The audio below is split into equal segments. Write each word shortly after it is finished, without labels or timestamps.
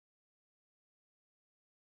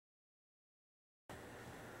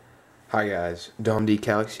Hi guys, Dom D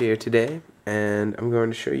Calix here today, and I'm going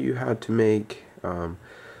to show you how to make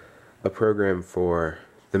a program for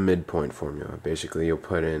the midpoint formula. Basically, you'll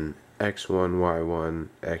put in x1, y1,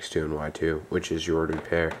 x2, and y2, which is your ordered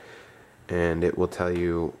pair, and it will tell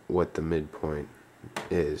you what the midpoint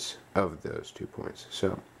is of those 2 points.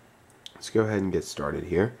 So, let's go ahead and get started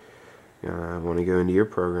here. I want to go into your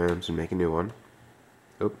programs and make a new one.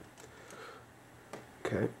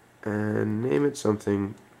 Okay, and name it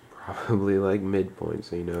something probably like midpoint,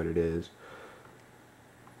 so you know what it is.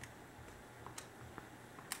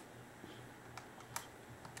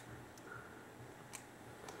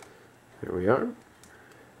 There we are.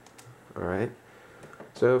 Alright,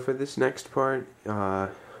 so for this next part,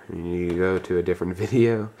 you need to go to a different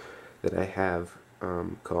video that I have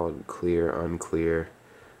called Clear Unclear.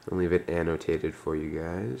 I'll leave it annotated for you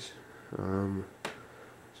guys,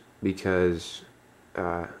 because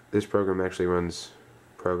this program actually runs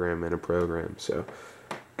program in a program. So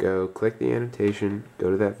go click the annotation,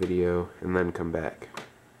 go to that video, and then come back,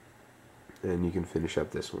 and you can finish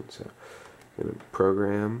up this one. So I'm going to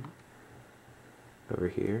program over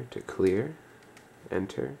here to clear,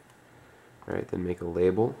 enter. Alright, then make a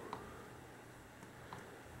label.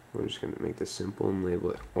 We're just going to make this simple and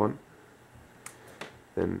label it 1.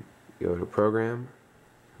 Then go to program,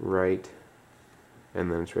 write,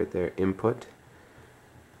 and then it's right there, input,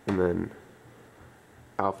 and then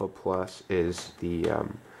alpha plus is the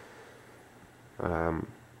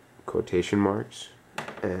quotation marks,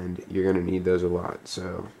 and you're going to need those a lot,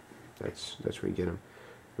 so that's where you get them.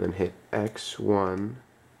 Then hit x1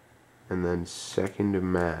 and then second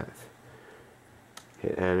math,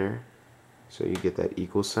 hit enter, so you get that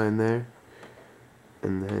equal sign there,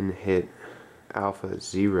 and then hit alpha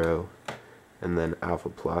 0 and then alpha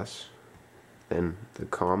plus, then the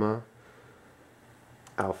comma,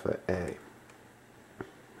 alpha a.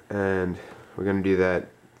 And we're going to do that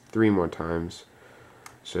 3 more times.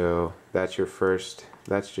 So that's your first,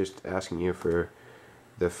 that's just asking you for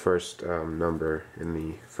the first number in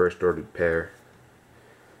the first ordered pair,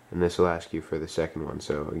 and this will ask you for the second one.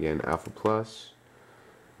 So again, alpha plus,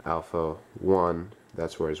 alpha 1,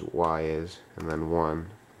 that's where his y is, and then 1,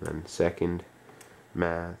 then second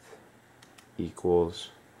math equals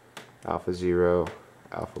alpha 0,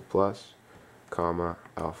 alpha plus, comma,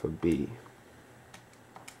 alpha b.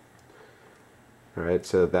 Alright,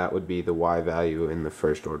 so that would be the y value in the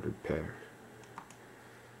first ordered pair.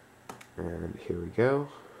 And here we go.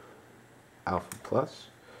 Alpha plus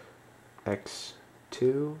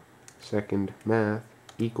x2 second math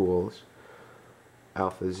equals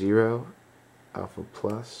alpha 0, alpha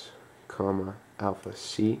plus, comma, alpha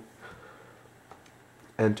c.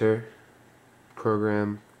 Enter,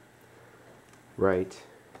 program, write,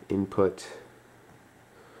 input,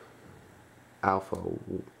 alpha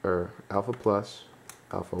plus,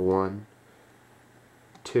 alpha 1,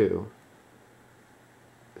 2,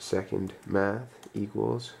 second math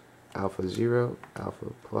equals alpha 0,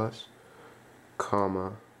 alpha plus,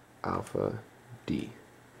 comma, alpha d.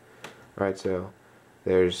 Alright, so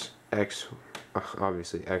there's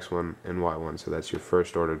obviously x1 and y1, so that's your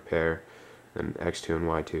first ordered pair, and x2 and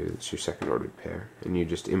y2, that's your second ordered pair, and you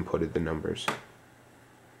just inputted the numbers.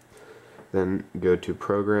 Then go to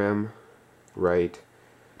program, write,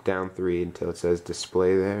 down 3 until it says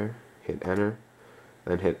display there, hit enter,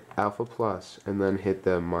 then hit alpha plus, and then hit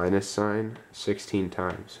the minus sign 16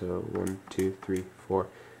 times. So 1, 2, 3, 4,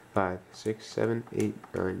 5, 6, 7, 8,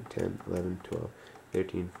 9, 10, 11, 12,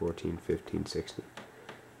 13, 14, 15, 16.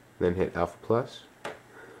 Then hit alpha plus,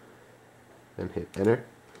 then hit enter,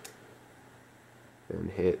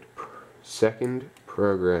 then hit second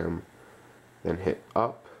program, then hit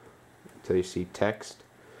up until you see text,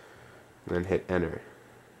 and then hit enter,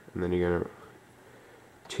 and then you're gonna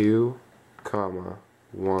 2, comma,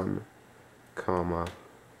 1, comma,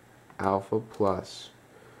 alpha plus,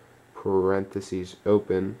 parentheses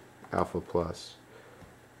open, alpha plus,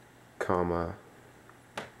 comma,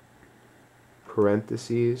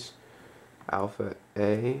 parentheses, alpha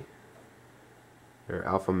a, or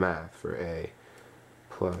alpha math for a,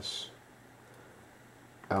 plus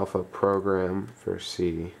alpha program for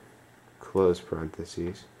c, close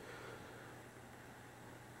parentheses,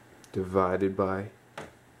 divided by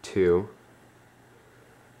 2,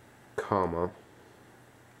 comma,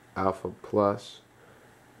 alpha plus,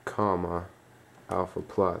 comma, alpha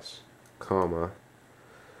plus, comma,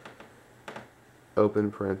 open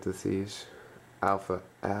parentheses, alpha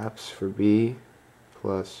apps for b,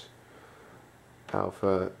 plus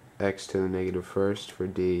alpha x to the negative first for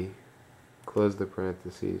d, close the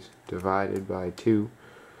parentheses, divided by 2,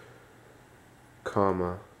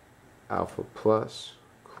 comma, alpha plus,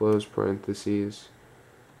 close parentheses,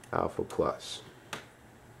 alpha plus.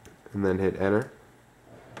 And then hit enter.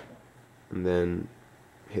 And then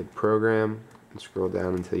hit program and scroll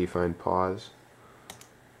down until you find pause.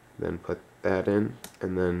 Then put that in.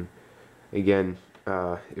 And then again,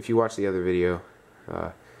 if you watch the other video,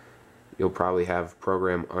 you'll probably have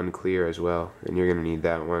program unclear as well, and you're going to need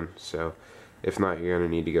that one. So if not, you're going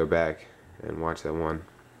to need to go back and watch that one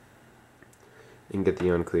and get the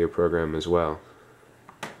unclear program as well.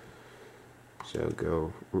 So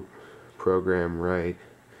go program right,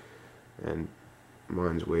 and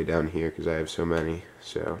mine's way down here because I have so many.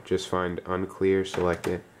 So just find unclear, select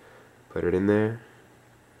it, put it in there.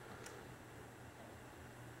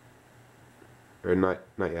 Or not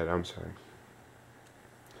yet, I'm sorry.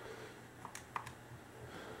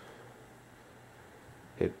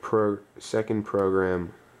 Hit second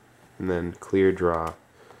program, and then clear draw,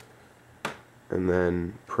 and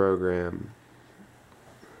then program,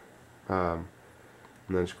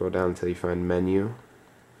 and then scroll down until you find menu.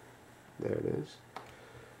 There it is.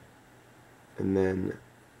 And then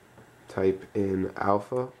type in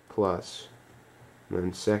alpha plus, and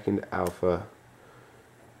then second alpha,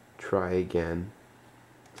 try again,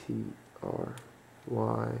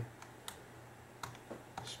 TRY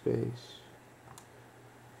space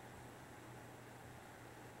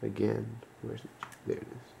again. Where's it? There it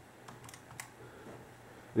is.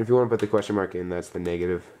 And if you want to put the question mark in, that's the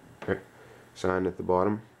negative sign at the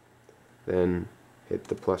bottom. Then hit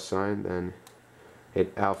the plus sign, then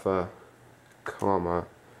hit alpha, comma,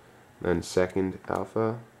 then second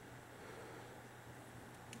alpha,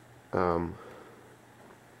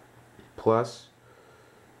 plus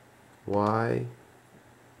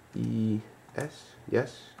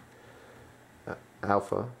yes,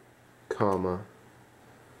 alpha, comma,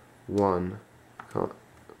 1,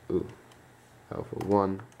 alpha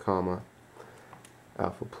 1, comma,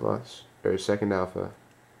 alpha plus, or second alpha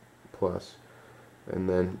plus, and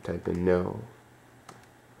then type in no,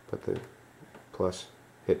 put the plus,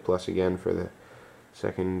 hit plus again for the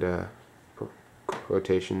second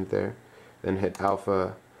quotation there, then hit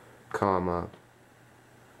alpha, comma,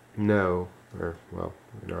 no, or well,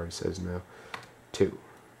 it already says no, 2,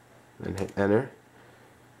 then hit enter,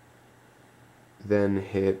 then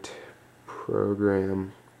hit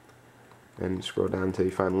program and scroll down until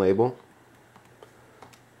you find label,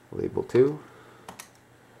 label 2,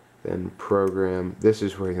 then program. This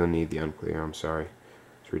is where you'll need the unclear. I'm sorry, I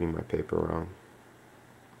was reading my paper wrong.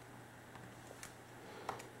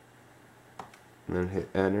 And then hit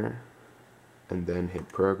enter, and then hit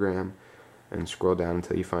program and scroll down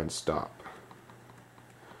until you find stop.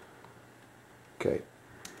 Okay.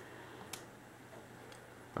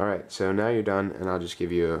 Alright, so now you're done, and I'll just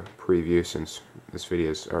give you a preview since this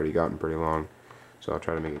video's already gotten pretty long, so I'll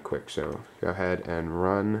try to make it quick. So go ahead and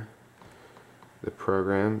run the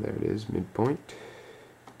program. There it is, Midpoint.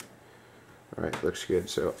 Alright, looks good.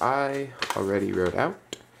 So I already wrote out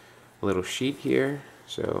a little sheet here.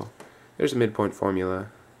 So there's a midpoint formula,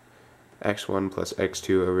 x1 plus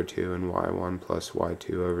x2 over 2 and y1 plus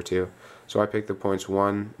y2 over 2. So I picked the points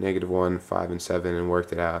 1, -1, 5, and 7 and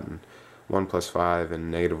worked it out, and 1 plus 5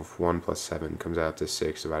 and -1 plus 7 comes out to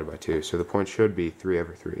 6 divided by 2. So the point should be 3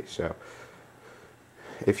 over 3. So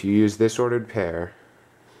if you use this ordered pair,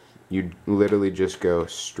 you literally just go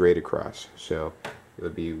straight across. So it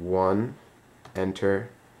would be 1,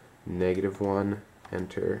 enter, -1,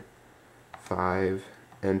 enter, 5,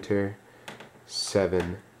 enter,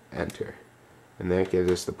 7, enter. And that gives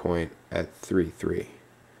us the point at 3, 3.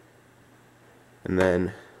 And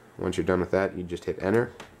then once you're done with that, you just hit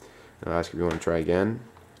enter. It'll ask if you want to try again,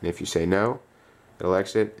 and if you say no, it'll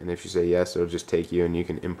exit, and if you say yes, it'll just take you and you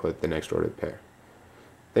can input the next ordered pair.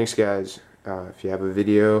 Thanks guys. If you have a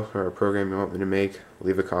video or a program you want me to make,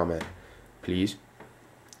 leave a comment, please,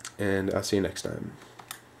 and I'll see you next time.